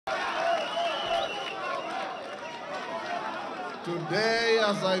Today,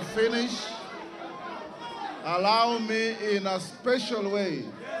 as I finish, allow me in a special way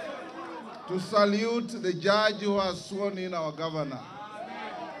to salute the judge who has sworn in our governor.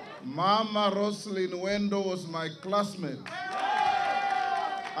 Mama Roslyn Wendo was my classmate,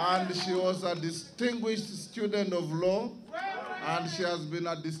 and she was a distinguished student of law, and she has been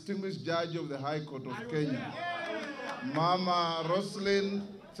a distinguished judge of the High Court of Kenya. Mama Roslyn,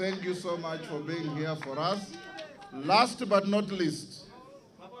 thank you so much for being here for us. Last but not least,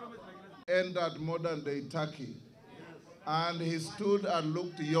 entered modern-day Turkey, and he stood and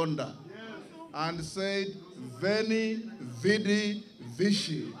looked yonder and said, Veni, Vidi,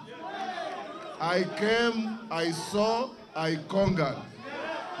 Vici. I came, I saw, I conquered.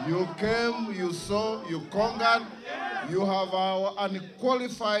 You came, you saw, you conquered. You have our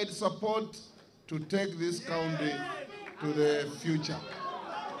unqualified support to take this county to the future.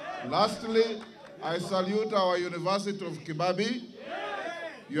 Lastly, I salute our University of Kibabi.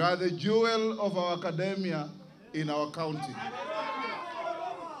 You are the jewel of our academia in our county.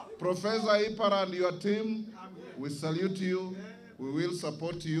 Professor Ipara and your team, we salute you, we will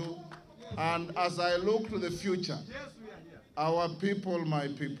support you. And as I look to the future, our people, my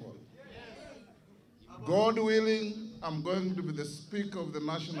people, God willing, I'm going to be the Speaker of the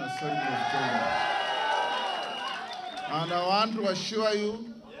National Assembly of Kenya. And I want to assure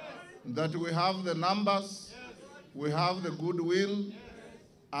you that we have the numbers, we have the goodwill,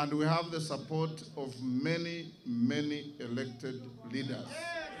 and we have the support of many, many elected leaders.